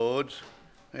Lord's,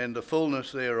 and the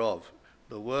fullness thereof,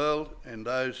 the world and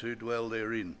those who dwell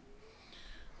therein.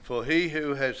 For he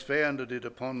who has founded it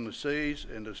upon the seas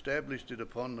and established it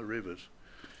upon the rivers,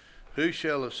 who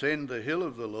shall ascend the hill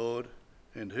of the Lord,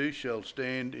 and who shall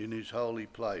stand in his holy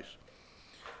place?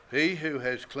 He who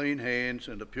has clean hands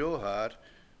and a pure heart,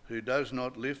 who does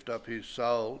not lift up his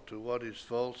soul to what is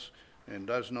false and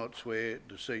does not swear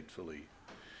deceitfully.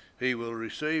 He will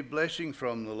receive blessing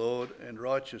from the Lord and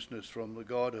righteousness from the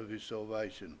God of his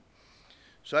salvation.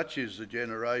 Such is the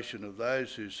generation of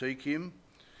those who seek him,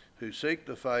 who seek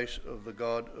the face of the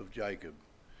God of Jacob.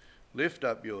 Lift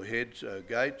up your heads, O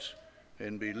gates,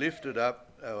 and be lifted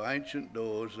up, O ancient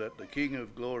doors, that the King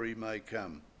of glory may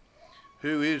come.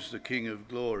 Who is the King of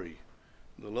glory?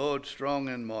 The Lord strong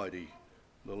and mighty,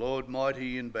 the Lord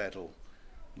mighty in battle.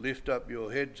 Lift up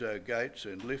your heads, O gates,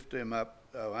 and lift them up,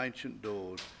 O ancient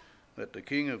doors, that the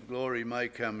King of glory may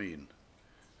come in.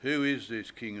 Who is this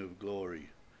King of glory?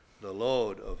 The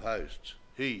Lord of hosts.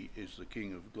 He is the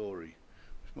King of glory.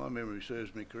 If my memory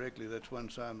serves me correctly, that's one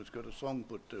psalm that's got a song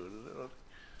put to it,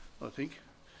 I think.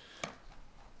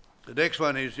 The next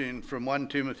one is from 1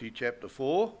 Timothy chapter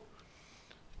 4.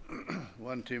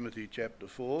 1 Timothy chapter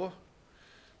 4.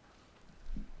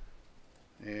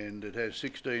 And it has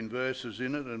 16 verses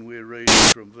in it, and we're reading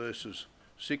from verses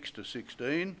 6 to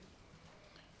 16.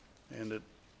 And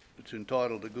it's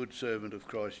entitled, The Good Servant of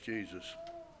Christ Jesus.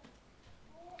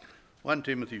 1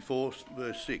 Timothy 4,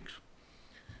 verse 6.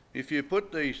 If you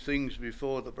put these things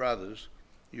before the brothers,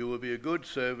 you will be a good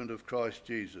servant of Christ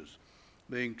Jesus,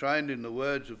 being trained in the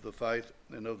words of the faith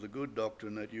and of the good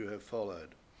doctrine that you have followed,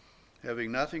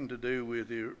 having nothing to do with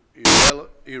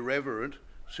irreverent,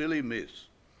 silly myths.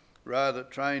 Rather,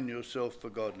 train yourself for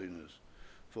godliness.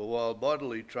 For while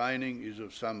bodily training is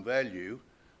of some value,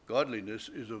 godliness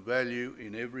is of value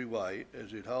in every way,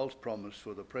 as it holds promise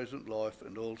for the present life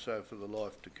and also for the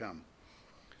life to come.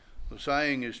 The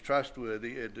saying is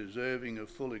trustworthy and deserving of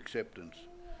full acceptance.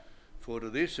 For to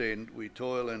this end we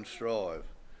toil and strive,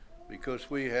 because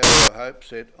we have our hope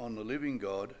set on the living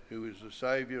God, who is the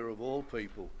Saviour of all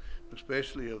people,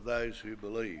 especially of those who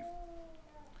believe.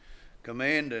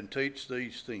 Command and teach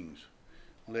these things.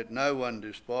 Let no one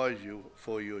despise you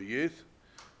for your youth,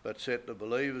 but set the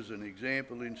believers an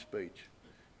example in speech,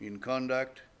 in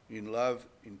conduct, in love,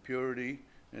 in purity,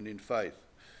 and in faith.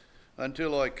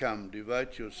 Until I come,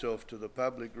 devote yourself to the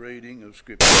public reading of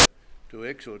Scripture, to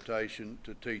exhortation,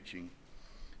 to teaching.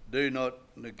 Do not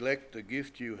neglect the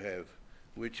gift you have,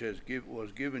 which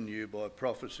was given you by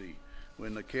prophecy,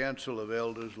 when the council of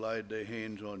elders laid their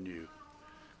hands on you.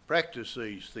 Practice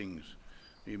these things.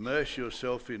 Immerse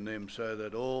yourself in them so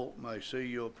that all may see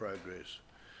your progress.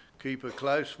 Keep a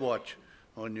close watch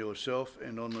on yourself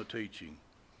and on the teaching.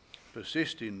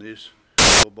 Persist in this,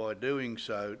 for by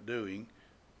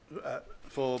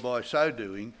so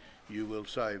doing you will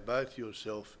save both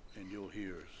yourself and your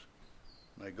hearers.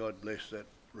 May God bless that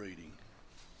reading.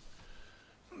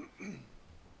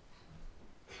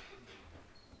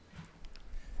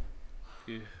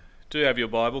 You do have your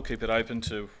Bible, keep it open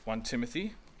to 1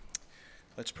 Timothy.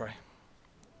 Let's pray.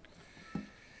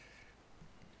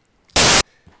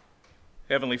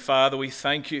 Heavenly Father, we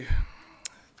thank you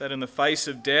that in the face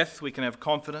of death we can have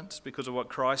confidence because of what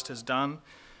Christ has done,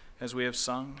 as we have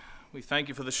sung. We thank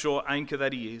you for the sure anchor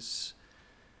that he is.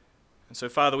 And so,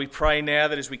 Father, we pray now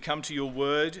that as we come to your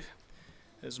word,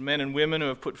 as men and women who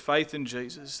have put faith in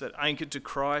Jesus, that anchored to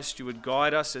Christ, you would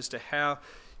guide us as to how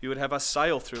you would have us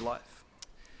sail through life,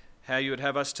 how you would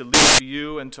have us to live for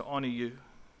you and to honour you.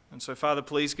 And so, Father,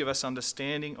 please give us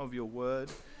understanding of your word.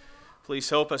 Please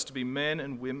help us to be men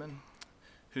and women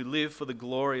who live for the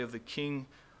glory of the King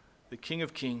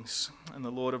of Kings and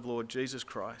the Lord of Lords, Jesus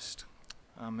Christ.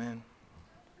 Amen.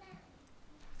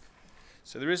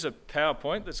 So there is a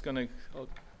PowerPoint that's going to, I'll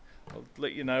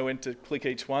let you know when to click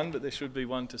each one, but there should be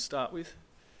one to start with.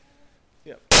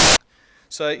 Yep.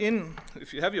 So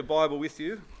if you have your Bible with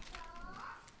you,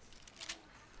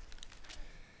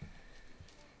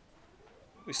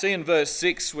 we see in verse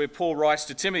 6 where Paul writes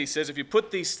to Timothy, he says, if you put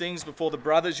these things before the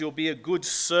brothers, you'll be a good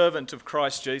servant of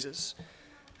Christ Jesus.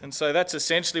 And so that's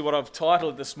essentially what I've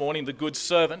titled this morning, The Good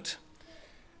Servant.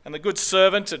 And the good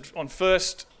servant on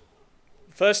first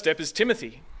step is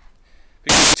Timothy.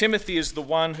 Because Timothy is the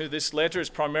one who this letter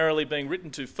is primarily being written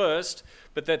to first,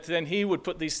 but that then he would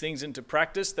put these things into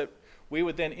practice, that we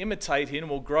would then imitate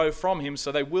him or grow from him,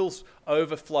 so they will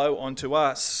overflow onto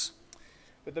us.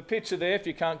 But the picture there, if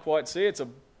you can't quite see, it's a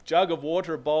jug of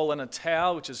water, a bowl and a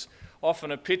towel, which is often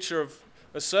a picture of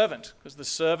a servant, because the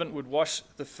servant would wash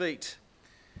the feet.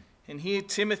 And here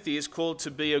Timothy is called to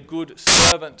be a good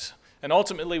servant. And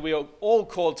ultimately, we are all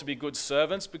called to be good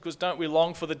servants, because don't we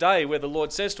long for the day where the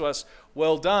Lord says to us,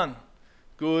 "Well done,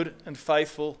 good and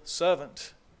faithful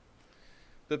servant."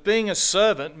 But being a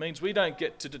servant means we don't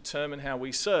get to determine how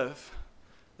we serve.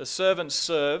 The servant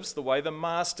serves the way the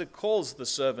master calls the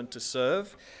servant to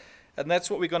serve. And that's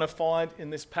what we're going to find in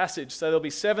this passage. So there'll be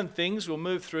 7 things. We'll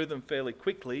move through them fairly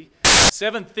quickly.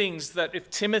 7 things that if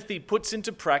Timothy puts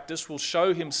into practice will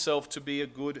show himself to be a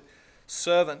good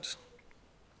servant.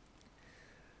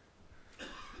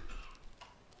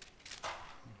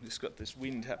 Just got this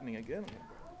wind happening again.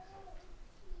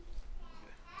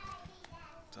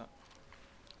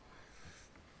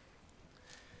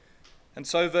 And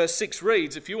so verse 6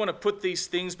 reads, "If you want to put these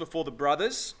things before the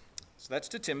brothers," so that's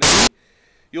to Timothy,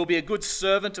 "you'll be a good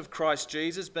servant of Christ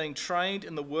Jesus, being trained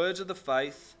in the words of the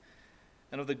faith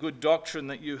and of the good doctrine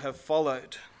that you have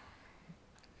followed."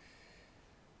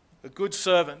 A good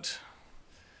servant.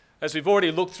 As we've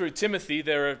already looked through Timothy,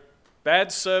 there are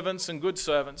bad servants and good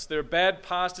servants. There are bad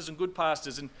pastors and good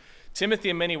pastors. And Timothy,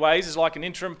 in many ways, is like an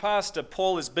interim pastor.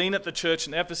 Paul has been at the church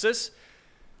in Ephesus.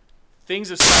 Things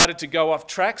have started to go off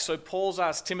track, so Paul's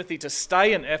asked Timothy to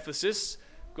stay in Ephesus,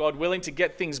 God willing, to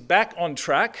get things back on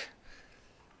track.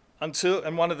 And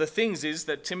one of the things is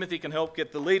that Timothy can help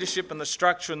get the leadership and the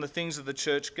structure and the things of the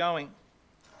church going.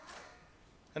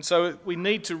 And so we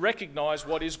need to recognize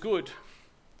what is good.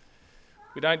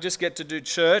 We don't just get to do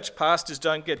church. Pastors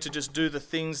don't get to just do the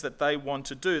things that they want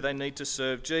to do. They need to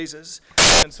serve Jesus.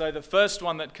 And so the first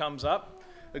one that comes up,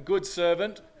 a good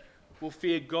servant will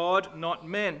fear God, not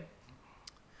men.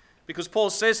 Because Paul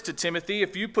says to Timothy,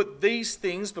 if you put these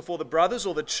things before the brothers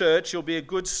or the church, you'll be a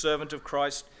good servant of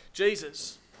Christ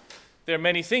Jesus. There are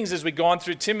many things as we've gone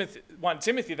through 1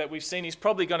 Timothy that we've seen he's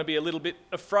probably going to be a little bit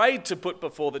afraid to put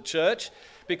before the church,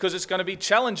 because it's going to be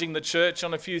challenging the church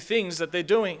on a few things that they're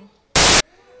doing.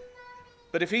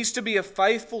 But if he's to be a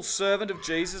faithful servant of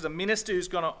Jesus, a minister who's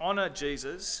going to honour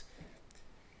Jesus,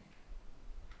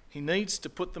 he needs to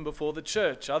put them before the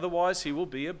church. Otherwise, he will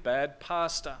be a bad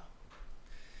pastor.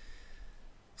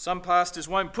 Some pastors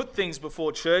won't put things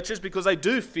before churches because they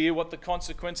do fear what the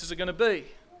consequences are going to be.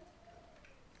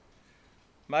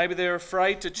 Maybe they're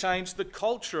afraid to change the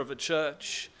culture of a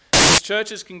church.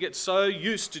 Churches can get so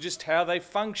used to just how they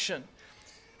function.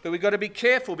 But we've got to be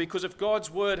careful, because if God's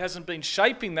word hasn't been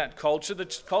shaping that culture, the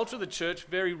culture of the church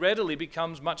very readily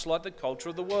becomes much like the culture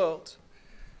of the world.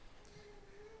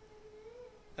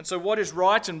 And so what is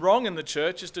right and wrong in the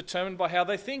church is determined by how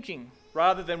they're thinking,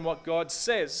 rather than what God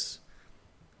says.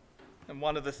 And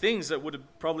one of the things that would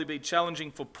probably be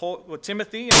challenging for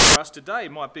Timothy and for us today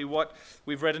might be what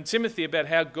we've read in Timothy about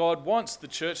how God wants the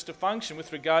church to function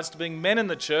with regards to being men in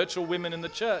the church or women in the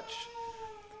church.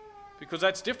 Because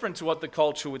that's different to what the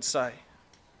culture would say.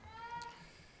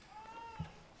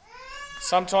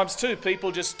 Sometimes too,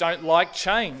 people just don't like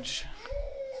change.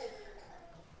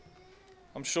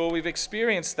 I'm sure we've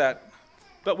experienced that.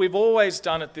 But we've always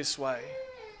done it this way.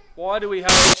 Why do we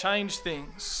have to change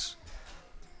things?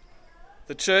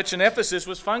 The church in Ephesus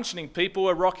was functioning. People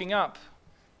were rocking up.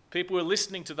 People were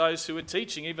listening to those who were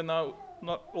teaching, even though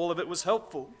not all of it was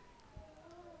helpful.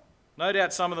 No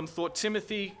doubt some of them thought,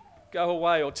 Timothy, go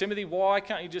away. Or Timothy, why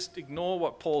can't you just ignore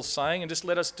what Paul's saying and just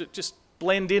let us just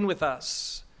blend in with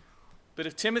us? But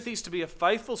if Timothy's to be a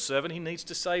faithful servant, he needs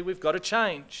to say, we've got to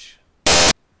change.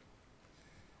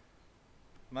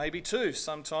 Maybe too,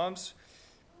 sometimes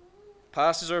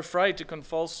pastors are afraid to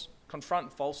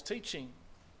confront false teaching.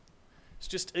 It's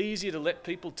just easier to let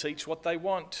people teach what they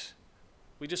want.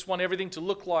 We just want everything to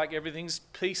look like everything's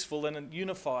peaceful and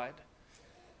unified.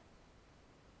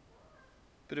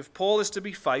 But if Paul is to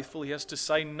be faithful, he has to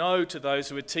say no to those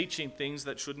who are teaching things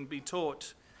that shouldn't be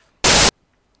taught.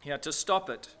 He had to stop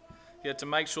it. He had to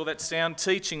make sure that sound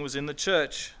teaching was in the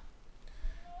church.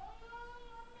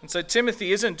 And so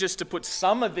Timothy isn't just to put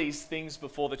some of these things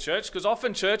before the church, because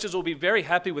often churches will be very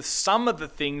happy with some of the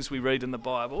things we read in the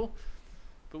Bible,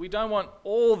 but we don't want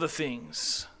all the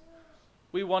things.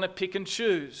 We want to pick and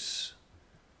choose.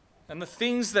 And the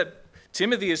things that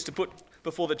Timothy is to put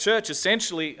before the church,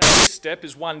 essentially, this step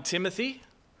is 1 Timothy.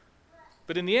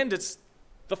 But in the end, it's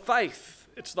the faith.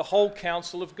 It's the whole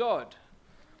counsel of God.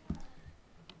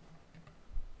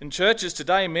 In churches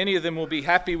today, many of them will be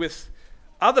happy with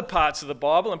other parts of the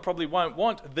Bible and probably won't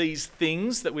want these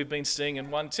things that we've been seeing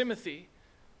in 1 Timothy.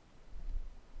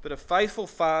 But a faithful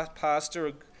pastor,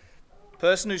 a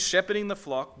person who's shepherding the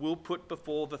flock, will put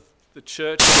before the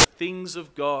church the things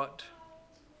of God,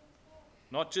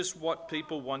 not just what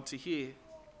people want to hear.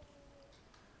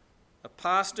 A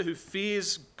pastor who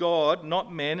fears God,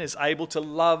 not men, is able to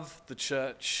love the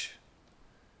church.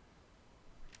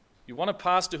 You want a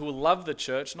pastor who will love the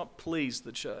church, not please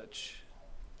the church.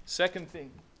 Second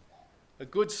thing, a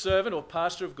good servant or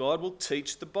pastor of God will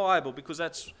teach the Bible, because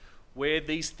that's where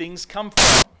these things come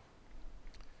from.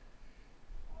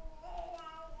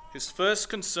 His first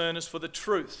concern is for the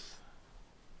truth,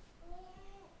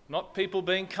 not people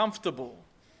being comfortable.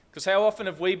 Because how often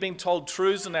have we been told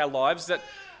truths in our lives that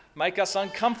make us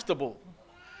uncomfortable?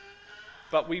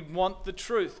 But we want the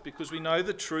truth because we know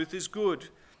the truth is good.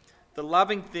 The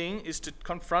loving thing is to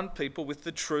confront people with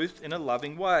the truth in a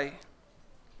loving way.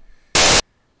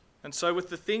 And so with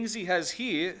the things he has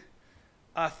here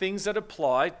are things that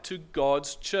apply to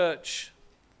God's church.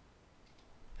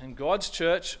 And God's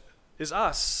church is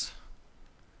us.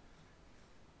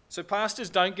 So pastors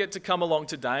don't get to come along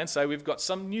today and say we've got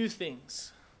some new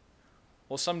things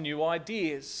or some new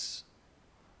ideas.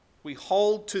 We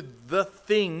hold to the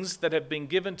things that have been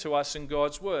given to us in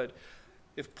God's word.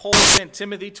 If Paul sent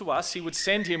Timothy to us, he would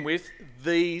send him with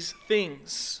these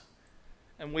things,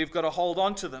 and we've got to hold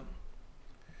on to them.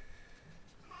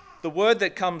 The word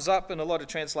that comes up in a lot of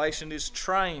translation is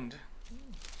trained.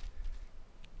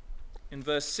 In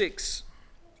verse 6,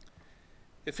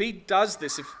 if he does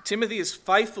this, if Timothy is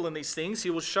faithful in these things, he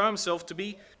will show himself to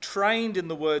be trained in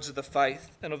the words of the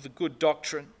faith and of the good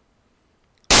doctrine.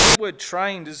 The word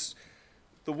trained is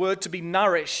the word to be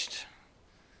nourished.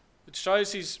 It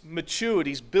shows he's matured,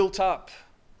 he's built up.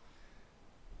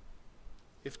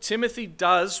 If Timothy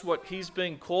does what he's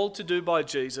being called to do by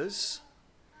Jesus,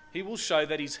 he will show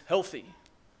that he's healthy,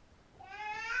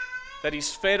 that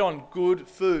he's fed on good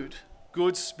food,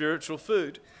 good spiritual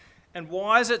food. And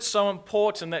why is it so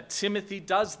important that Timothy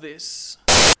does this?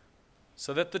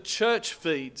 So that the church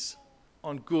feeds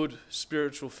on good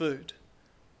spiritual food.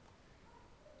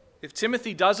 If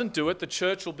Timothy doesn't do it, the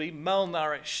church will be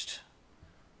malnourished,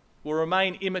 will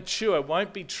remain immature,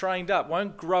 won't be trained up,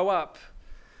 won't grow up.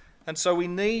 And so we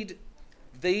need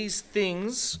these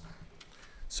things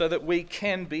so that we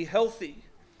can be healthy.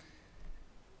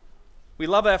 We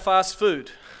love our fast food.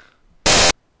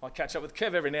 I catch up with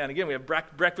Kev every now and again. We have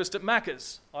breakfast at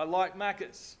Macca's. I like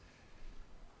Macca's.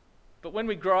 But when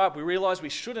we grow up, we realise we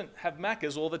shouldn't have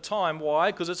Macca's all the time. Why?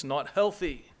 Because it's not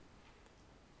healthy.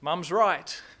 Mum's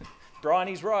right.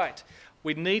 Bryony's right.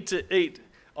 I need to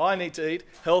eat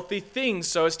healthy things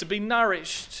so as to be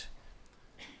nourished.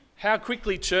 How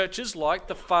quickly churches like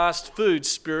the fast food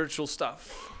spiritual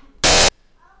stuff.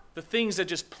 The things that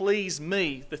just please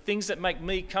me, the things that make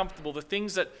me comfortable, the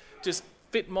things that just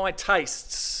fit my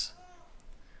tastes.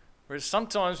 Whereas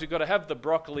sometimes we've got to have the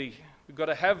broccoli, we've got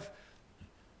to have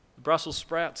the Brussels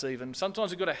sprouts even.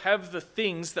 Sometimes we've got to have the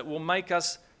things that will make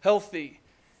us healthy.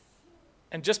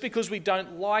 And just because we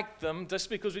don't like them, just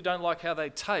because we don't like how they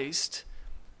taste,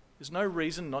 there's no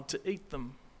reason not to eat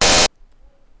them.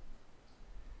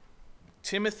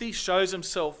 Timothy shows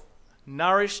himself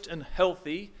nourished and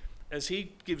healthy as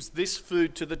he gives this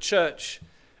food to the church.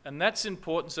 And that's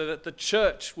important so that the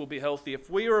church will be healthy. If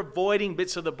we are avoiding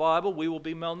bits of the Bible, we will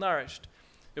be malnourished.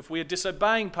 If we are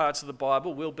disobeying parts of the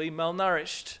Bible, we'll be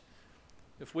malnourished.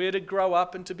 If we are to grow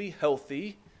up and to be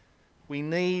healthy, we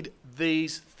need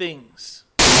these things,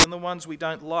 even the ones we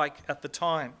don't like at the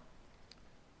time.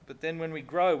 But then when we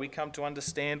grow, we come to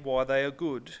understand why they are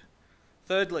good.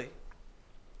 Thirdly,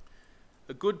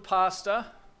 a good pastor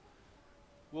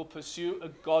will pursue a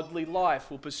godly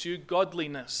life, will pursue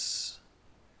godliness.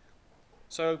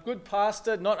 So a good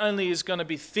pastor not only is going to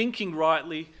be thinking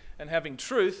rightly and having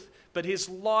truth, but his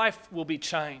life will be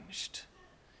changed.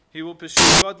 He will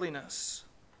pursue godliness.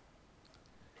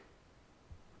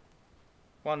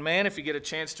 One man, if you get a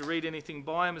chance to read anything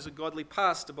by him, is a godly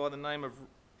pastor by the name of,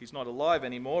 he's not alive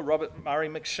anymore, Robert Murray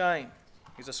McShane.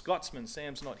 He's a Scotsman.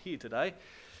 Sam's not here today.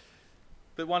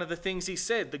 But one of the things he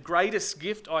said, the greatest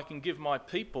gift I can give my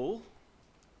people,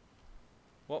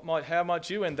 how might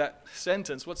you end that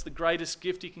sentence? What's the greatest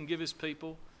gift he can give his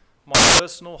people? My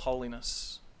personal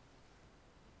holiness.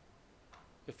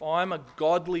 If I'm a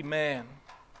godly man,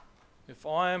 if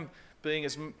I am being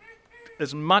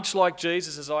as much like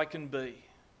Jesus as I can be,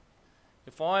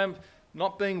 if I am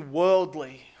not being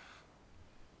worldly,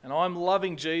 and I'm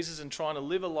loving Jesus and trying to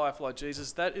live a life like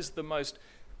Jesus, that is the most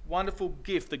wonderful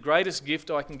gift, the greatest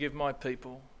gift I can give my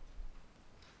people.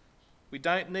 We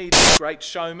don't need great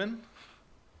showmen.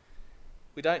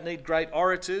 We don't need great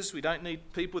orators. We don't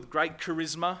need people with great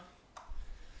charisma.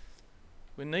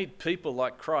 We need people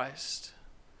like Christ.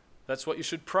 That's what you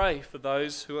should pray for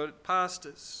those who are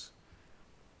pastors.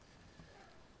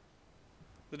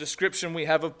 The description we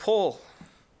have of Paul.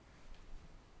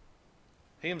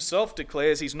 He himself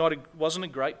declares he wasn't a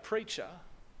great preacher.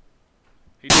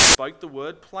 He just spoke the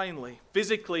word plainly.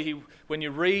 Physically, when you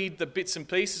read the bits and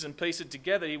piece it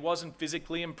together, he wasn't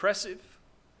physically impressive.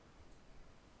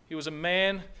 He was a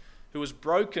man who was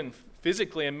broken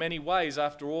physically in many ways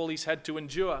after all he's had to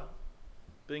endure,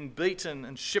 being beaten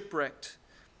and shipwrecked,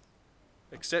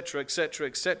 etc., etc.,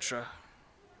 etc.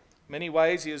 Many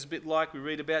ways he was a bit like we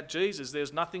read about Jesus.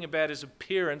 There's nothing about his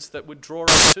appearance that would draw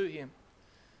us to him.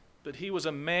 But he was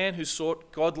a man who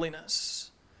sought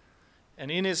godliness. And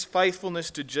in his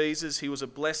faithfulness to Jesus, he was a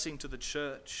blessing to the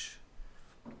church.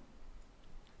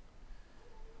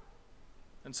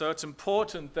 And so it's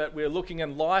important that we're looking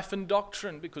at life and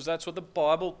doctrine, because that's what the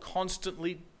Bible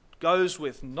constantly goes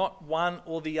with, not one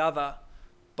or the other.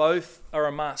 Both are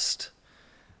a must.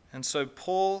 And so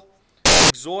Paul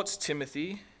exhorts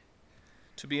Timothy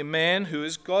to be a man who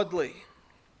is godly.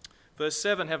 Verse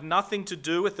 7, have nothing to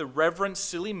do with irreverent,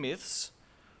 silly myths.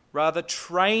 Rather,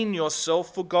 train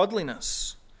yourself for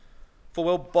godliness. For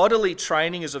while bodily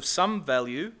training is of some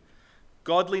value,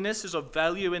 godliness is of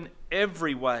value in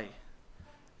every way,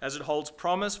 as it holds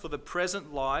promise for the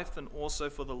present life and also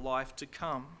for the life to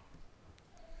come.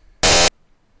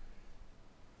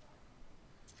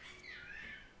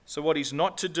 So what he's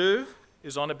not to do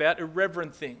is on about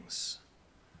irreverent things.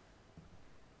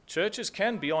 Churches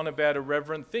can be on about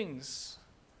irreverent things.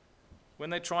 When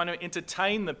they're trying to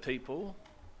entertain the people,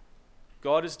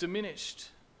 God is diminished.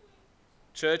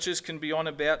 Churches can be on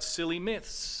about silly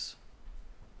myths.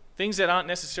 Things that aren't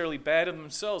necessarily bad in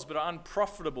themselves, but are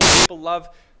unprofitable. People love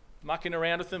mucking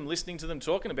around with them, listening to them,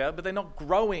 talking about it, but they're not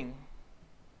growing.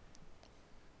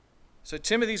 So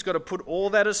Timothy's got to put all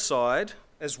that aside,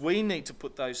 as we need to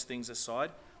put those things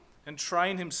aside, and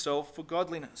train himself for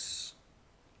godliness.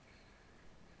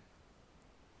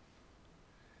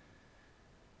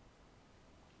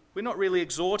 We're not really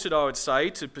exhorted, I would say,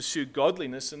 to pursue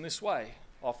godliness in this way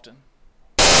often.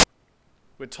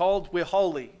 We're told we're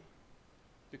holy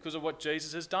because of what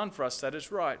Jesus has done for us. That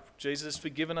is right. Jesus has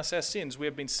forgiven us our sins. We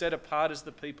have been set apart as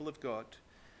the people of God.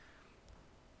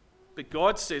 But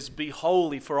God says, be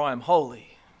holy, for I am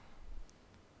holy.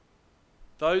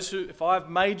 Those who, if I've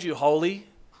made you holy,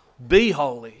 be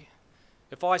holy.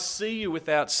 If I see you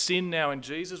without sin now in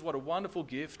Jesus, what a wonderful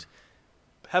gift.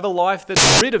 Have a life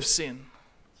that's rid of sin.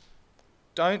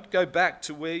 Don't go back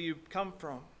to where you've come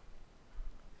from.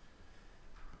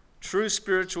 True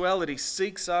spirituality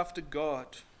seeks after God,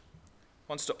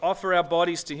 wants to offer our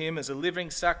bodies to him as a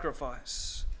living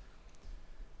sacrifice.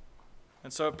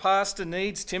 And so a pastor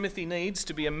Timothy needs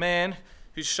to be a man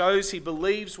who shows he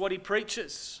believes what he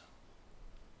preaches.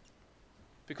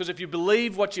 Because if you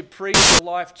believe what you preach, your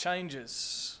life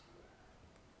changes.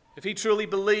 If he truly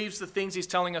believes the things he's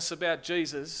telling us about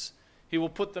Jesus, he will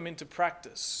put them into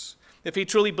practice. If he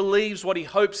truly believes what he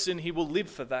hopes in, he will live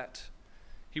for that.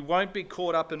 He won't be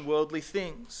caught up in worldly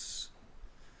things.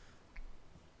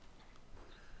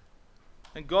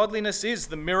 And godliness is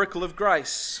the miracle of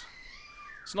grace.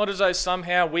 It's not as though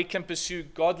somehow we can pursue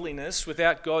godliness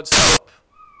without God's help.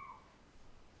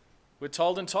 We're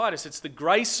told in Titus, it's the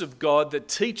grace of God that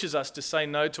teaches us to say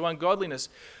no to ungodliness.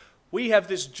 We have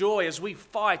this joy as we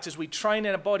fight, as we train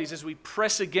our bodies, as we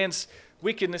press against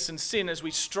wickedness and sin, as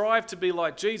we strive to be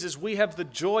like Jesus. We have the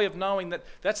joy of knowing that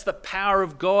that's the power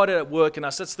of God at work in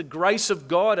us. That's the grace of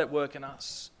God at work in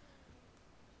us.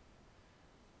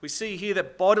 We see here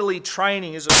that bodily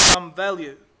training is of some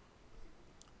value.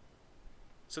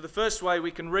 So the first way we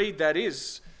can read that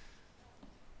is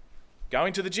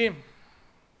going to the gym,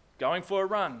 going for a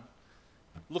run,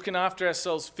 looking after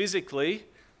ourselves physically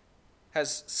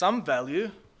has some value,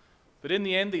 but in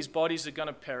the end these bodies are going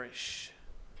to perish.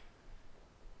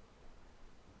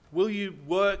 Will you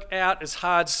work out as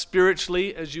hard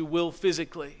spiritually as you will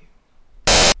physically,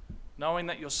 knowing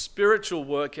that your spiritual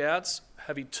workouts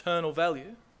have eternal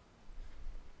value?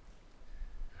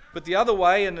 But the other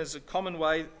way, and as a common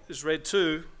way is read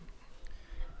too,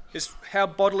 is how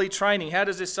bodily training, how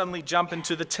does this suddenly jump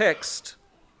into the text?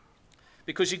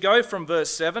 Because you go from verse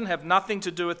 7, have nothing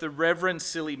to do with irreverent,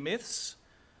 silly myths.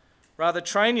 Rather,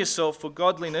 train yourself for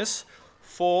godliness,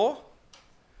 for,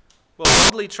 well,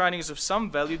 bodily training is of some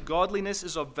value. Godliness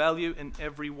is of value in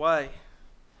every way.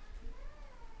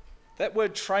 That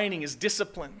word training is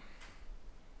discipline.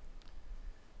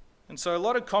 And so a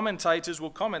lot of commentators will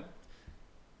comment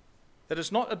that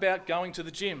it's not about going to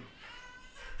the gym.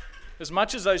 As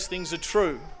much as those things are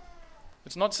true,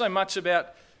 it's not so much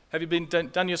about have you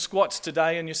done your squats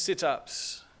today and your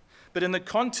sit-ups. But in the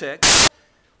context,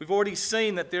 we've already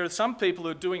seen that there are some people who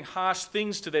are doing harsh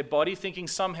things to their body, thinking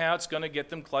somehow it's going to get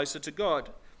them closer to God.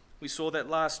 We saw that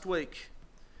last week.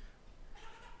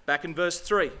 Back in verse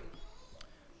 3.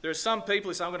 There are some people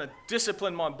who say, I'm going to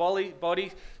discipline my body.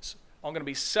 I'm going to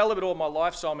be celibate all my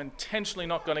life, so I'm intentionally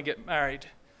not going to get married.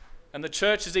 And the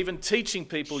church is even teaching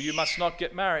people you must not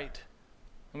get married.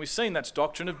 And we've seen that's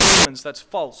doctrine of demons. That's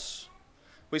false.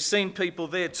 We've seen people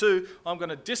there too. I'm going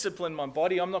to discipline my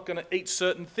body. I'm not going to eat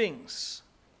certain things.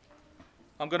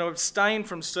 I'm going to abstain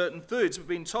from certain foods. We've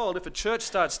been told if a church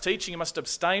starts teaching you must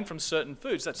abstain from certain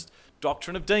foods, that's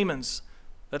doctrine of demons.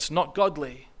 That's not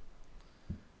godly.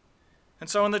 And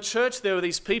so in the church there were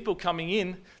these people coming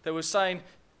in that were saying,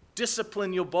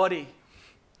 discipline your body.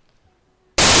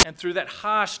 And through that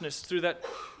harshness, through that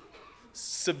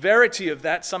severity of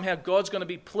that, somehow God's going to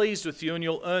be pleased with you and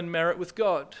you'll earn merit with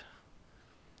God.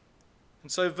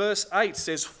 And so verse 8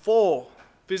 says, for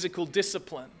physical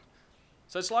discipline.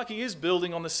 So it's like he is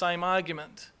building on the same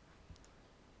argument.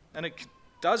 And it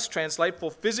does translate, for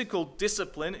physical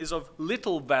discipline is of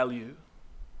little value.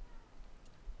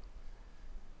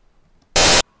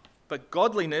 But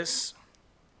godliness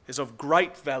is of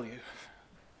great value.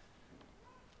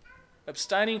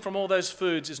 Abstaining from all those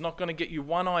foods is not going to get you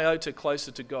one iota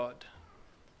closer to God.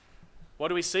 What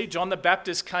do we see? John the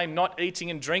Baptist came not eating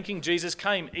and drinking. Jesus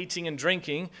came eating and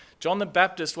drinking. John the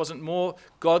Baptist wasn't more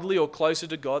godly or closer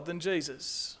to God than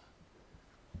Jesus.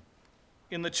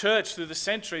 In the church, through the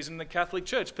centuries, in the Catholic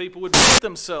Church, people would beat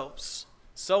themselves.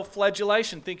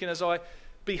 Self-flagellation, thinking as I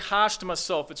be harsh to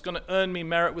myself, it's going to earn me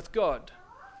merit with God.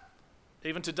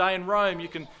 Even today in Rome, you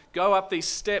can go up these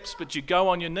steps, but you go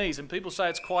on your knees. And people say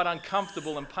it's quite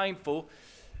uncomfortable and painful.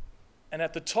 And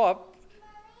at the top,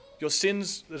 your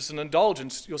sins, there's an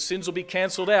indulgence, your sins will be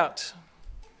cancelled out.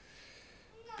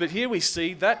 But here we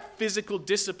see that physical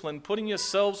discipline, putting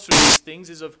yourselves through these things,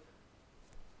 is of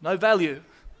no value.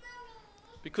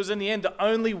 Because in the end, the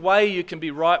only way you can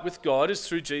be right with God is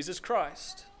through Jesus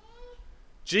Christ.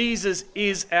 Jesus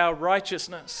is our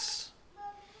righteousness.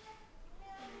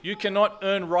 You cannot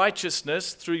earn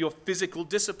righteousness through your physical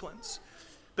disciplines.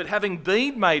 But having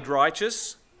been made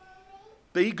righteous,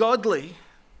 be godly.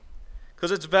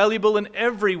 Because it's valuable in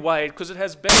every way, because it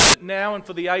has benefit now and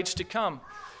for the age to come.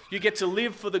 You get to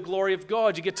live for the glory of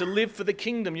God. You get to live for the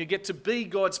kingdom. You get to be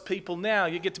God's people now.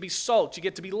 You get to be salt. You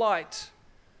get to be light.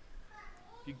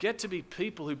 You get to be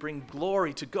people who bring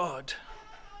glory to God.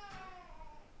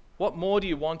 What more do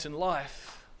you want in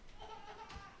life?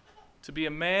 To be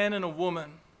a man and a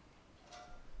woman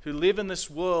who live in this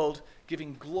world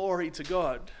giving glory to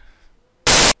God.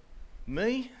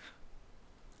 Me?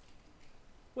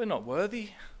 We're not worthy.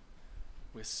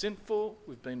 We're sinful.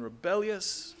 We've been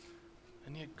rebellious.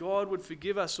 And yet God would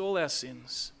forgive us all our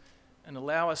sins and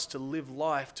allow us to live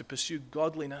life, to pursue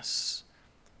godliness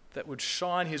that would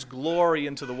shine his glory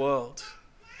into the world.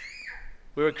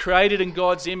 We were created in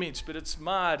God's image, but it's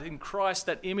marred. In Christ,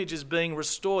 that image is being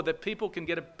restored, that people can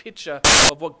get a picture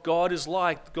of what God is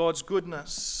like, God's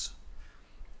goodness.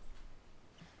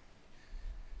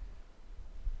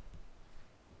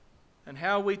 And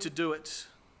how are we to do it?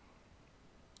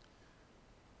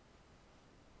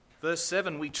 Verse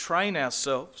 7, we train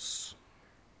ourselves.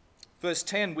 Verse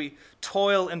 10, we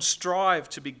toil and strive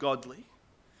to be godly.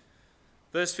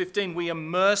 Verse 15, we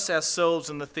immerse ourselves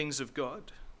in the things of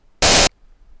God.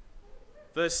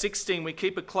 Verse 16, we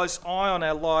keep a close eye on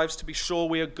our lives to be sure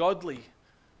we are godly.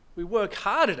 We work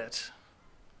hard at it.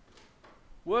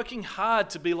 Working hard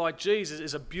to be like Jesus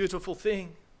is a beautiful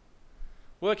thing.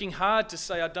 Working hard to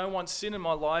say, I don't want sin in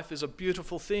my life is a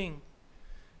beautiful thing.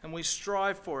 And we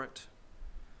strive for it.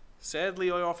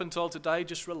 Sadly, I'm often told today,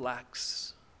 just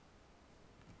relax.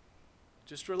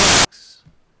 Just relax.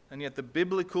 And yet the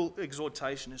biblical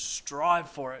exhortation is strive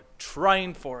for it,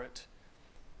 train for it.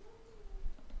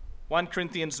 1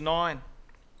 Corinthians 9,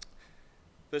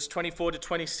 verse 24 to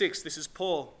 26, this is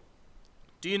Paul.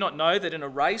 Do you not know that in a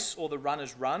race all the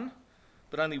runners run,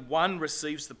 but only one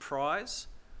receives the prize?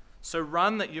 So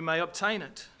run that you may obtain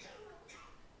it.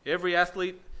 Every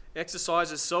athlete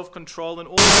exercises self-control in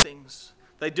all things.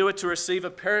 They do it to receive a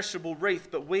perishable wreath,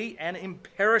 but we an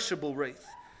imperishable wreath.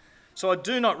 So I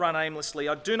do not run aimlessly.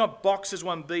 I do not box as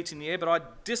one beats in the air, but I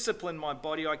discipline my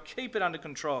body. I keep it under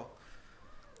control,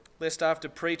 lest after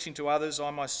preaching to others, I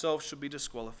myself should be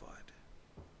disqualified.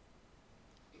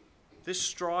 This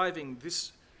striving,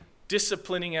 this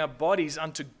disciplining our bodies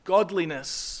unto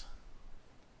godliness,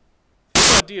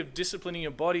 the idea of disciplining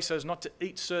your body so as not to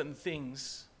eat certain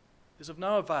things is of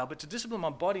no avail, but to discipline my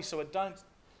body so I don't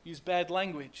use bad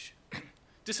language.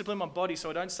 Discipline my body so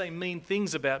I don't say mean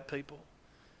things about people.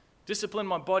 Discipline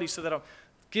my body so that I'm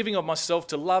giving of myself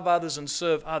to love others and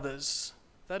serve others.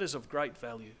 That is of great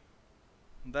value.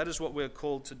 And that is what we're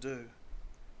called to do.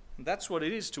 And that's what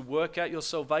it is to work out your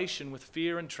salvation with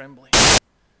fear and trembling.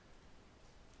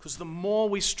 Because the more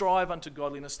we strive unto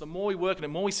godliness, the more we work in it,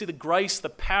 the more we see the grace, the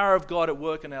power of God at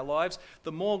work in our lives,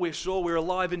 the more we're sure we're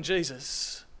alive in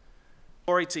Jesus.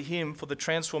 Glory to Him for the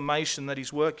transformation that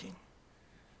He's working.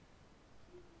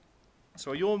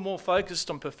 So are you more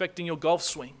focused on perfecting your golf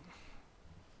swing?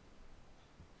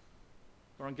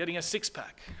 Or on getting a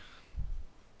six-pack?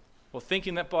 Or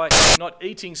thinking that by not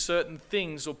eating certain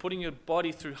things or putting your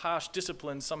body through harsh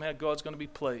discipline, somehow God's going to be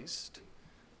pleased?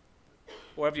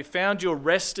 Or have you found your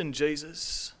rest in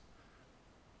Jesus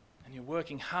and you're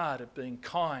working hard at being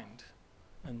kind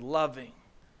and loving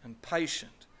and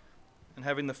patient and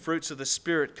having the fruits of the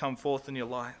Spirit come forth in your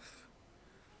life?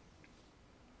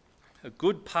 A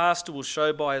good pastor will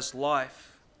show by his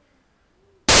life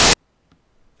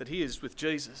that he is with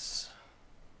Jesus.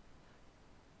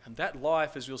 And that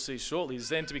life, as we'll see shortly, is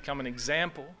then to become an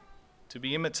example to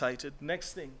be imitated.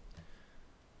 Next thing,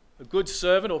 a good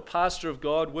servant or pastor of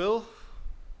God will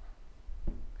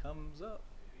comes up.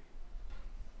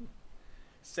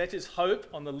 Set his hope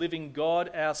on the living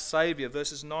God, our Saviour,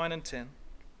 verses 9 and 10.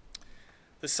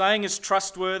 The saying is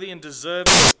trustworthy and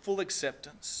deserving of full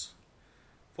acceptance.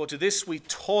 For to this we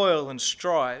toil and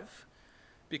strive,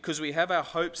 because we have our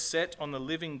hope set on the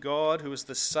living God, who is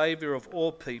the Saviour of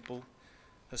all people,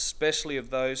 especially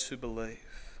of those who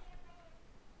believe.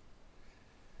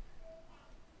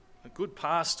 A good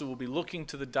pastor will be looking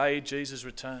to the day Jesus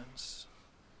returns.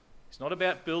 He's not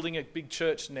about building a big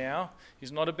church now.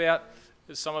 He's not about,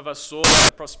 as some of us saw in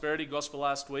the prosperity gospel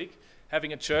last week,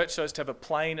 having a church so as to have a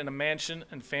plane and a mansion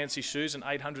and fancy shoes and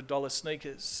 $800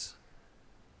 sneakers.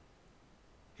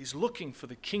 He's looking for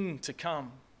the King to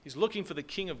come. He's looking for the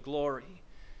King of glory.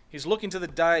 He's looking to the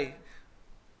day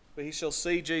where he shall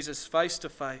see Jesus face to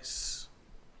face.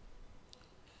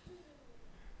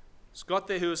 It's got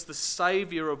there who is the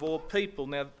Saviour of all people.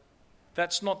 Now,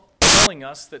 that's not telling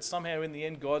us that somehow in the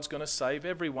end God's going to save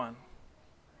everyone.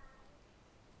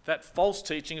 That false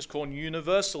teaching is called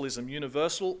universalism,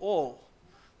 universal all.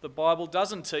 The Bible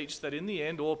doesn't teach that in the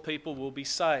end all people will be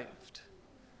saved.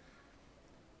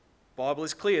 The Bible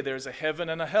is clear, there is a heaven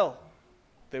and a hell.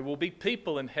 There will be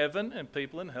people in heaven and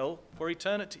people in hell for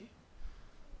eternity.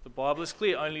 The Bible is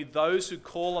clear, only those who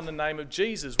call on the name of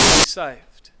Jesus will be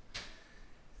saved.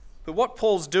 But what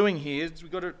Paul's doing here is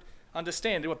we've got to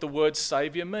understand what the word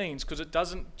Saviour means, because it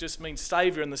doesn't just mean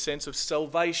Saviour in the sense of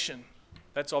salvation.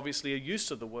 That's obviously a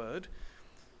use of the word.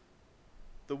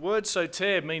 The word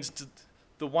soter means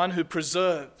the one who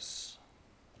preserves,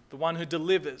 the one who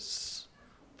delivers,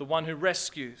 the one who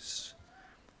rescues.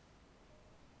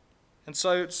 And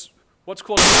so it's what's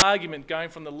called an argument going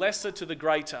from the lesser to the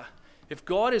greater. If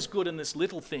God is good in this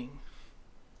little thing,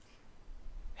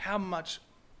 how much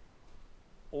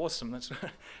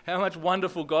how much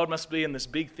wonderful God must be in this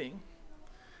big thing.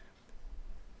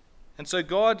 And so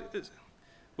God,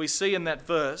 we see in that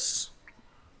verse,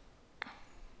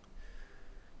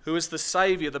 who is the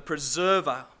Saviour, the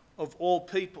preserver of all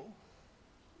people.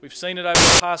 We've seen it over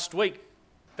the past week,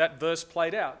 that verse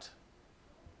played out.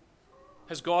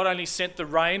 Has God only sent the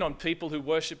rain on people who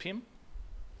worship Him?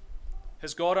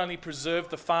 Has God only preserved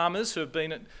the farmers who have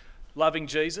been loving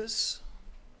Jesus?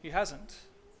 He hasn't.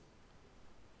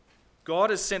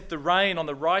 God has sent the rain on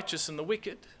the righteous and the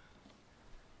wicked.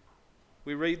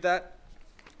 We read that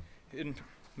in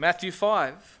Matthew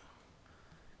 5.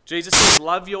 Jesus says,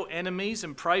 love your enemies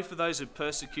and pray for those who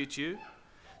persecute you,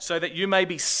 so that you may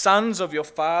be sons of your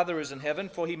Father who is in heaven.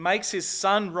 For He makes His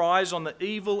sun rise on the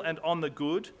evil and on the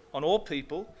good, on all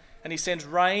people, and He sends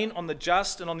rain on the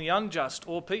just and on the unjust,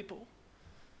 all people.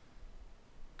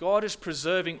 God is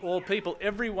preserving all people.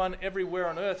 Everyone everywhere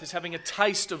on earth is having a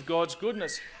taste of God's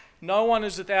goodness. No one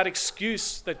is without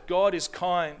excuse that God is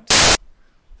kind,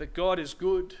 that God is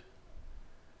good.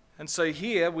 And so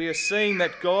here we are seeing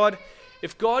that God,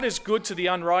 if God is good to the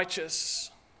unrighteous,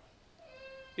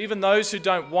 even those who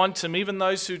don't want Him, even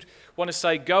those who want to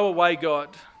say, go away, God,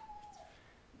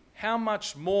 how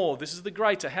much more, this is the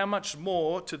greater, how much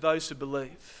more to those who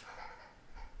believe?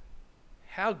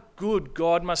 How good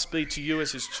God must be to you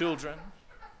as His children,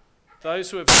 those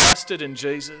who have trusted in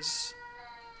Jesus,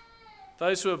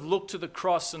 those who have looked to the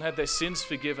cross and had their sins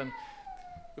forgiven.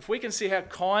 If we can see how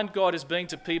kind God is being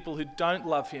to people who don't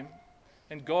love Him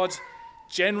and God's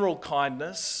general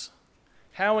kindness,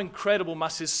 how incredible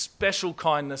must His special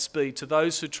kindness be to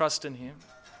those who trust in Him.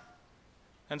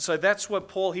 And so that's what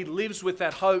Paul, he lives with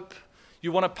that hope.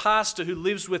 You want a pastor who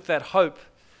lives with that hope.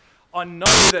 I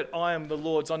know that I am the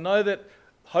Lord's. I know that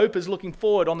hope is looking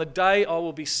forward. On the day I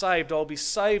will be saved. I will be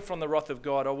saved from the wrath of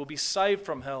God. I will be saved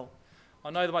from hell. I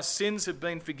know that my sins have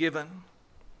been forgiven.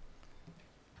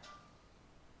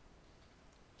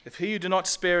 If He who did not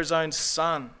spare His own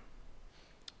Son,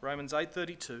 Romans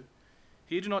 8:32.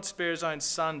 He did not spare his own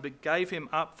son, but gave him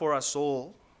up for us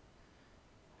all.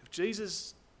 If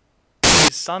Jesus,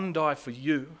 his son, died for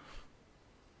you,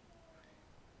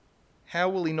 how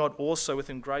will he not also with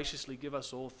him graciously give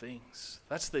us all things?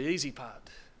 That's the easy part.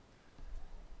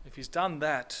 If he's done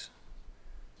that,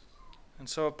 and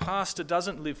so a pastor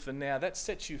doesn't live for now, that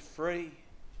sets you free.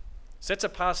 Sets a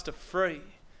pastor free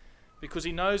because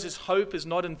he knows his hope is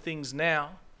not in things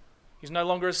now. He's no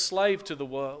longer a slave to the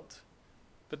world.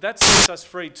 But that sets us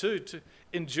free too, to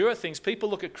endure things. People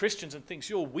look at Christians and think,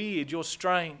 you're weird, you're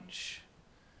strange.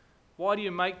 Why do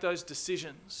you make those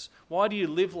decisions? Why do you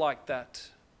live like that?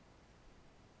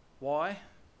 Why?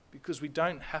 Because we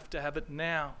don't have to have it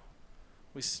now.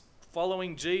 We're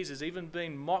following Jesus, even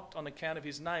being mocked on account of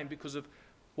his name because of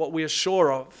what we are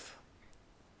sure of.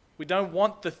 We don't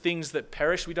want the things that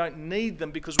perish. We don't need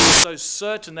them because we're so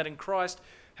certain that in Christ,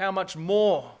 how much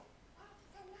more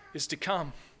is to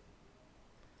come.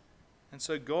 And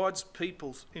so God's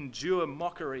people endure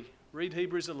mockery. Read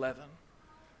Hebrews 11.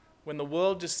 When the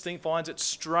world just finds it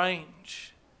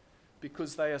strange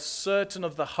because they are certain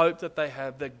of the hope that they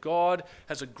have, that God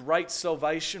has a great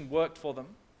salvation worked for them.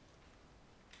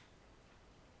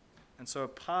 And so a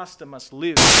pastor must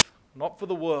live, not for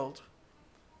the world,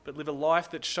 but live a life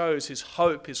that shows his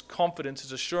hope, his confidence,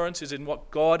 his assurance is in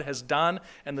what God has done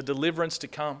and the deliverance to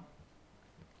come.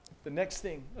 The next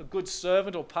thing, a good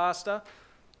servant or pastor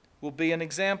will be an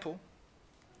example.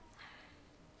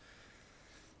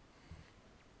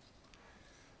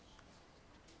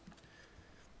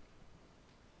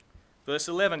 Verse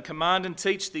 11, command and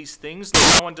teach these things,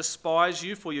 let no one despise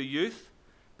you for your youth,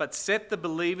 but set the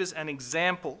believers an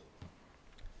example.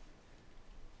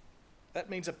 That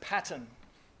means a pattern.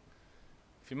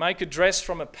 If you make a dress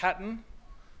from a pattern,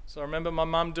 so I remember my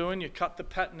mum doing, you cut the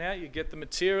pattern out, you get the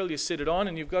material, you sit it on,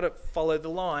 and you've got to follow the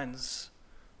lines.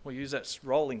 Or use that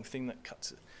rolling thing that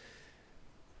cuts it.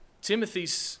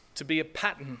 Timothy's to be a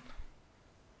pattern.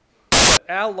 But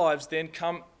our lives then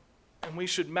come and we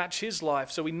should match his life.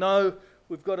 So we know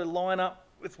we've got to line up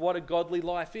with what a godly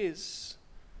life is.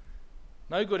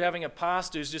 No good having a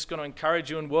pastor who's just going to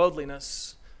encourage you in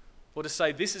worldliness or to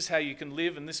say this is how you can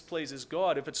live and this pleases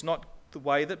God if it's not the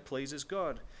way that pleases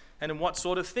God. And in what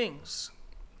sort of things?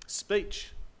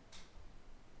 Speech.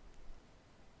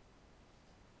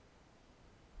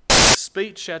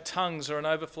 Speech, our tongues are an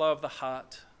overflow of the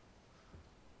heart.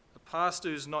 A pastor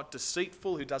who's not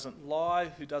deceitful, who doesn't lie,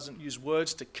 who doesn't use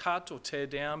words to cut or tear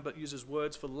down, but uses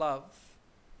words for love,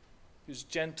 who's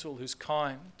gentle, who's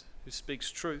kind, who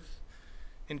speaks truth.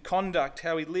 In conduct,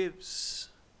 how he lives.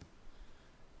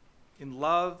 In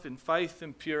love, in faith,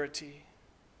 in purity.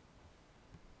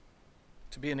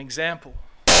 To be an example.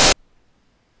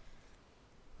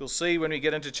 We'll see when we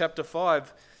get into chapter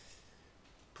 5.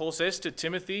 Paul says to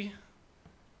Timothy,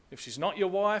 if she's not your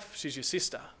wife, she's your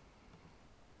sister.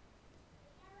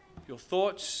 Your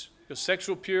thoughts, your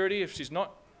sexual purity, if she's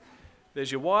not,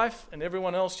 there's your wife, and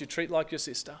everyone else you treat like your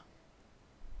sister.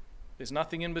 There's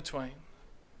nothing in between.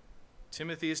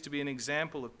 Timothy is to be an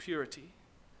example of purity.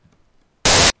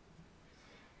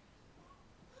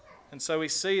 And so we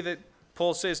see that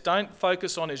Paul says, don't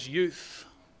focus on his youth.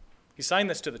 He's saying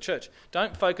this to the church.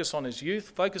 Don't focus on his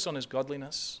youth, focus on his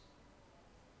godliness.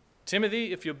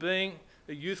 Timothy, if you're being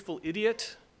a youthful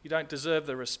idiot, you don't deserve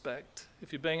the respect.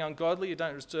 If you're being ungodly, you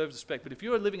don't deserve respect. But if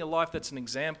you are living a life that's an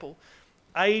example,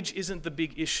 age isn't the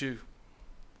big issue.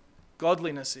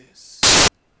 Godliness is.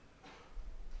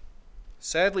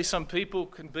 Sadly, some people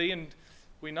can be, and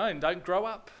we know, and don't grow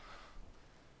up.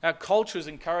 Our culture is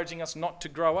encouraging us not to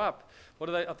grow up.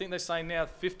 I think they're saying now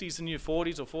 50s and new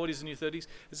 40s or 40s and new 30s.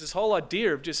 There's this whole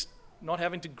idea of just not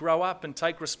having to grow up and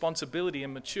take responsibility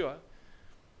and mature.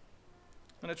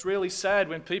 And it's really sad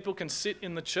when people can sit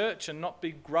in the church and not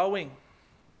be growing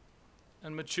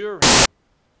and maturing.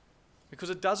 Because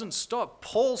it doesn't stop.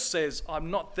 Paul says, I'm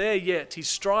not there yet. He's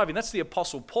striving. That's the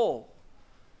Apostle Paul.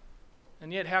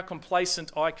 And yet how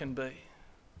complacent I can be.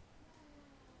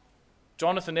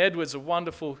 Jonathan Edwards, a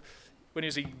wonderful, when he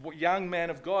was a young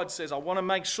man of God, says, I want to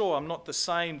make sure I'm not the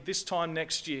same this time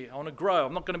next year. I want to grow.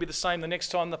 I'm not going to be the same the next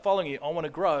time the following year. I want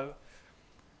to grow.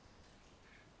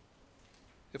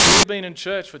 If we've been in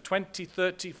church for 20,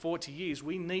 30, 40 years,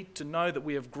 we need to know that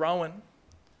we have grown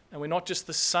and we're not just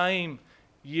the same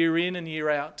year in and year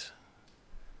out.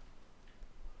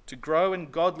 To grow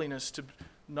in godliness, to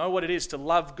know what it is to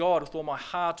love God with all my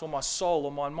heart or my soul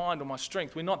or my mind or my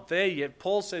strength. We're not there yet.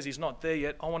 Paul says he's not there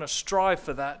yet. I want to strive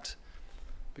for that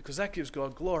because that gives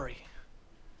God glory.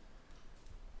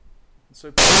 And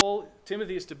so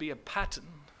Timothy is to be a pattern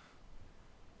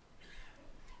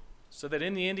so that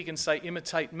in the end he can say,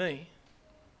 imitate me.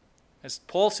 As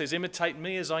Paul says, imitate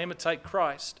me as I imitate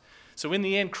Christ. So in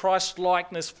the end,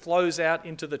 Christ-likeness flows out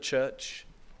into the church.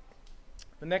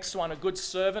 The next one, a good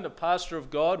servant, a pastor of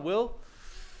God will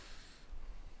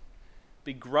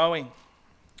be growing.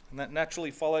 And that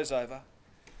naturally follows over.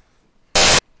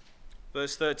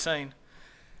 Verse 13.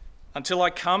 Until I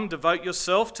come, devote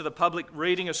yourself to the public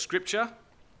reading of Scripture,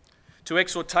 to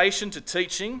exhortation, to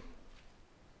teaching.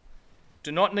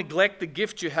 Do not neglect the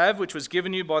gift you have, which was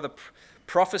given you by the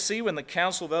prophecy when the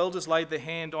council of elders laid their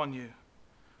hand on you.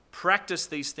 Practice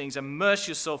these things, immerse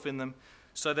yourself in them,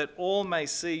 so that all may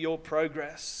see your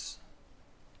progress.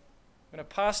 When a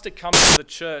pastor comes to the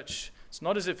church, it's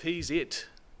not as if he's it.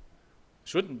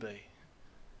 Shouldn't be.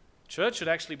 Church should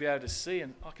actually be able to see,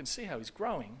 and I can see how he's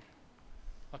growing.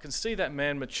 I can see that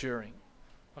man maturing.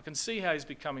 I can see how he's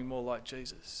becoming more like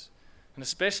Jesus. And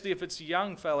especially if it's a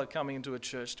young fella coming into a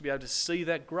church, to be able to see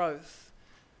that growth.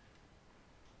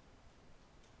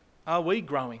 Are we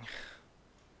growing?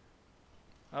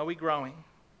 Are we growing?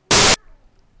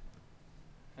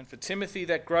 And for Timothy,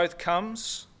 that growth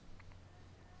comes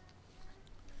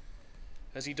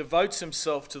as he devotes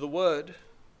himself to the Word,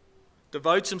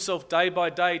 devotes himself day by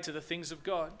day to the things of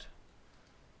God.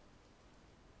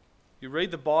 You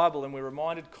read the Bible and we're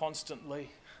reminded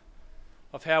constantly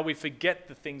of how we forget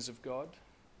the things of God.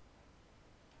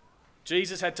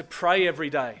 Jesus had to pray every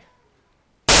day.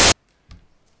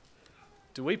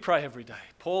 Do we pray every day?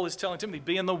 Paul is telling Timothy,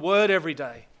 be in the Word every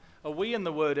day. Are we in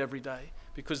the Word every day?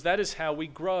 Because that is how we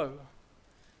grow.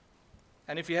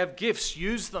 And if you have gifts,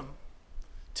 use them.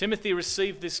 Timothy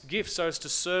received this gift so as to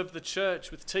serve the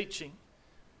church with teaching.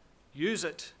 Use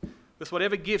it. With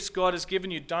whatever gifts God has given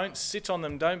you, don't sit on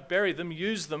them, don't bury them,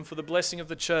 use them for the blessing of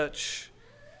the church.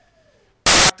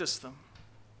 Practice them.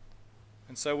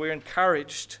 And so we're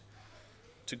encouraged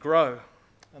to grow.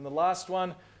 And the last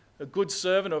one, a good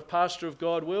servant or pastor of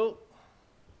God will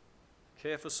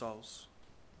care for souls.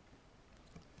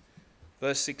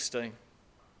 Verse 16.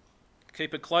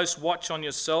 Keep a close watch on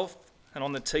yourself and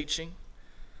on the teaching.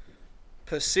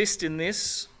 Persist in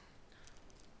this,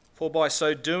 for by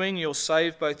so doing you'll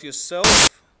save both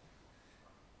yourself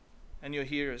and your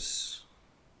hearers.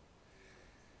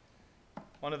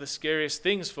 One of the scariest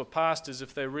things for pastors,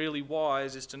 if they're really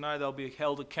wise, is to know they'll be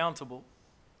held accountable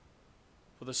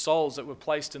for the souls that were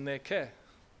placed in their care.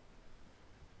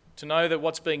 To know that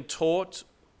what's being taught,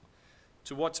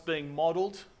 to what's being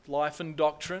modelled, life and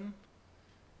doctrine,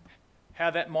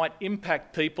 how that might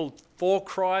impact people for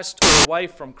Christ or away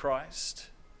from Christ.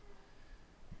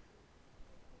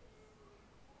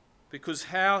 Because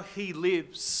how he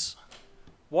lives,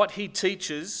 what he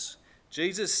teaches,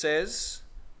 Jesus says,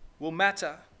 will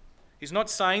matter. He's not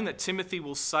saying that Timothy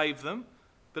will save them,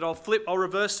 but I'll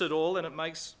reverse it all and it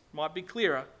might be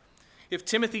clearer. If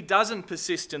Timothy doesn't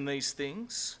persist in these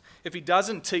things, if he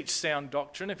doesn't teach sound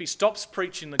doctrine, if he stops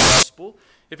preaching the gospel,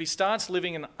 if he starts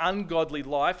living an ungodly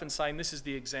life and saying this is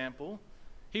the example,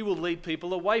 he will lead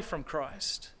people away from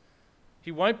Christ.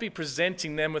 He won't be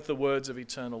presenting them with the words of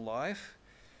eternal life.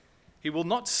 He will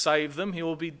not save them. He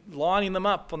will be lining them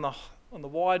up on the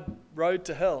wide road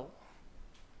to hell.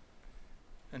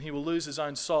 And he will lose his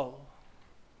own soul.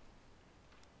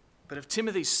 But if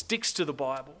Timothy sticks to the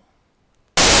Bible,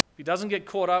 if he doesn't get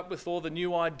caught up with all the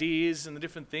new ideas and the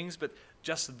different things, but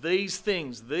just these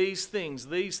things,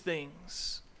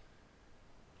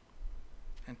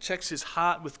 and checks his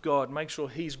heart with God, make sure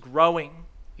he's growing.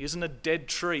 He isn't a dead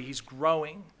tree, he's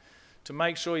growing. To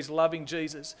make sure he's loving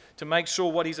Jesus, to make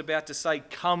sure what he's about to say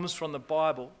comes from the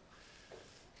Bible.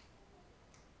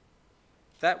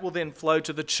 That will then flow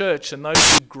to the church, and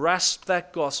those who grasp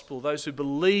that gospel, those who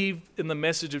believe in the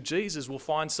message of Jesus, will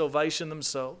find salvation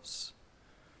themselves.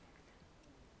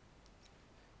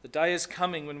 The day is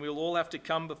coming when we'll all have to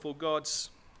come before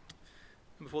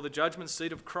before the judgment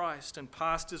seat of Christ, and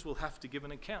pastors will have to give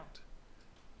an account.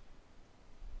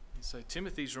 And so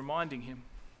Timothy's reminding him,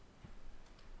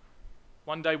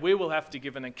 one day we will have to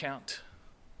give an account.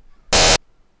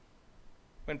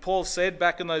 When Paul said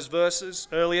back in those verses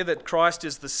earlier that Christ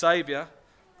is the Saviour,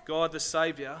 God the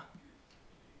Saviour,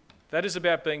 that is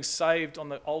about being saved on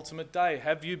the ultimate day.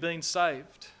 Have you been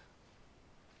saved?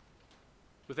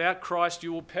 Without Christ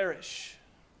you will perish.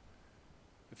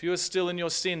 If you are still in your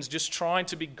sins, just trying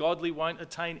to be godly won't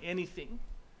attain anything.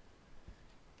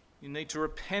 You need to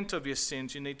repent of your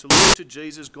sins. You need to look to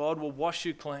Jesus. God will wash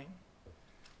you clean.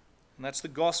 And that's the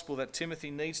gospel that Timothy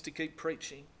needs to keep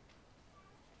preaching.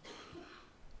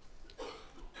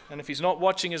 And if he's not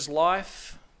watching his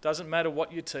life, doesn't matter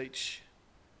what you teach.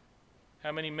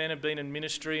 How many men have been in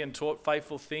ministry and taught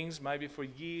faithful things, maybe for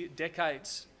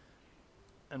decades,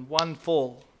 and one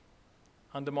fall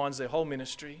undermines their whole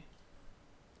ministry.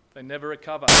 They never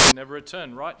recover. They never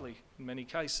return rightly in many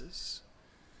cases.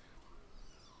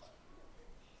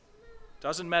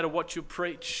 Doesn't matter what you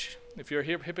preach if you're a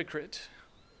hypocrite.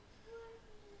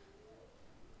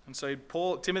 And so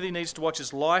Timothy needs to watch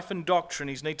his life and doctrine.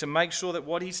 He needs to make sure that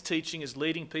what he's teaching is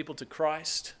leading people to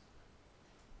Christ.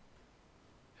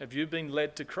 Have you been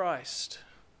led to Christ?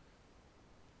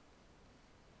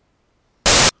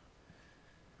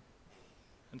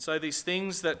 And so these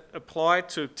things that apply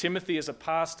to Timothy as a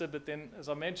pastor, but then, as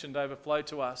I mentioned, overflow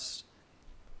to us.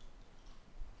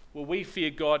 Will we fear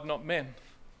God, not men?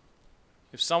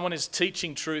 If someone is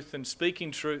teaching truth and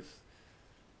speaking truth,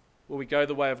 will we go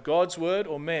the way of God's word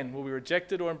or men? Will we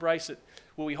reject it or embrace it?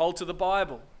 Will we hold to the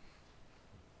Bible?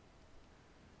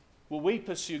 Will we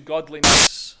pursue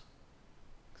godliness?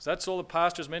 Because that's all the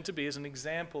pastor is meant to be, as an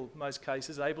example, in most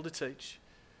cases, able to teach.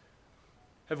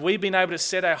 Have we been able to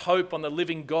set our hope on the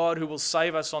living God who will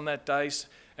save us on that day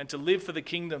and to live for the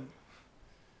kingdom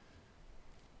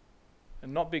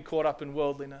and not be caught up in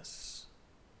worldliness?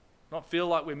 Not feel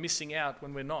like we're missing out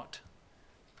when we're not.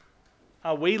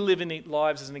 Are we living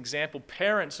lives as an example?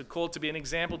 Parents are called to be an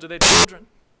example to their children.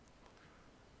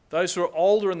 Those who are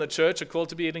older in the church are called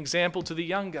to be an example to the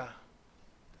younger.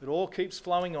 It all keeps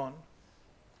flowing on.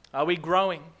 Are we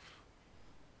growing?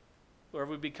 Or have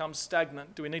we become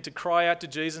stagnant? Do we need to cry out to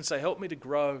Jesus and say, help me to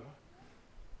grow?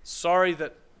 Sorry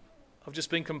that I've just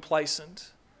been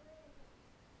complacent.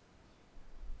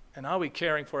 And are we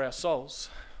caring for our souls?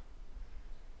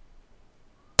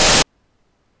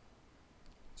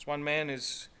 This one man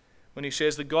is, when he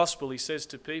shares the gospel, he says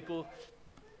to people,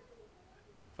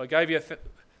 if I gave you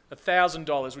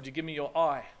 $1,000, would you give me your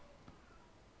eye?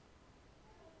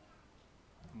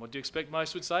 And what do you expect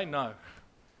most would say? No.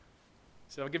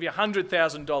 So I'll give you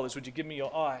 $100,000, would you give me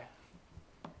your eye?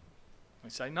 We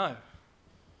say no.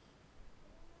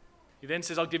 He then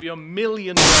says, I'll give you $1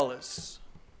 million,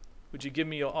 would you give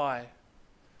me your eye?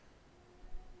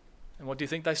 And what do you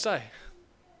think they say?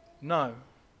 No.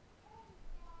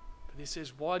 But he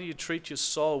says, why do you treat your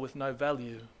soul with no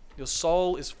value? Your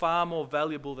soul is far more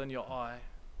valuable than your eye.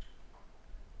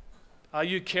 Are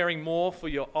you caring more for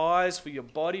your eyes, for your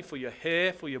body, for your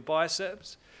hair, for your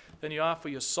biceps, than you are for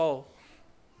your soul?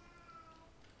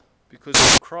 Because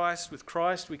with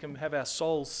Christ, we can have our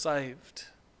souls saved.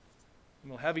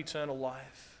 And we'll have eternal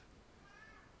life.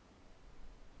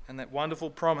 And that wonderful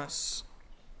promise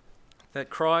that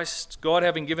Christ, God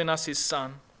having given us his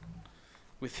Son,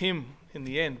 with him in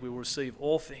the end we will receive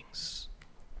all things.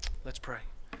 Let's pray.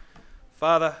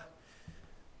 Father,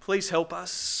 please help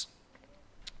us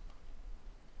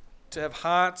to have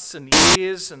hearts and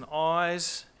ears and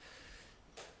eyes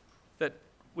that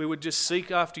we would just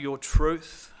seek after your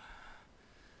truth.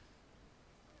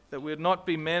 That we would not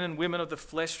be men and women of the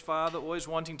flesh, Father, always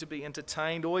wanting to be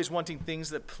entertained, always wanting things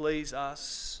that please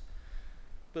us.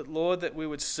 But Lord, that we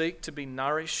would seek to be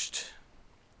nourished,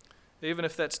 even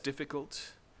if that's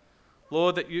difficult.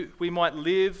 Lord, that we might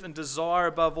live and desire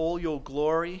above all your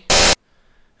glory,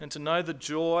 and to know the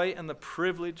joy and the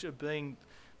privilege of being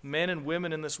men and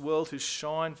women in this world who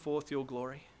shine forth your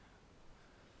glory.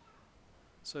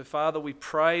 So, Father, we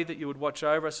pray that you would watch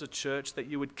over us as a church, that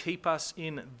you would keep us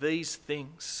in these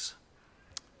things,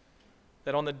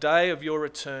 that on the day of your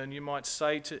return you might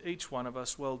say to each one of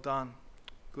us, well done,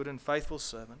 good and faithful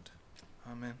servant.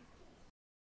 Amen.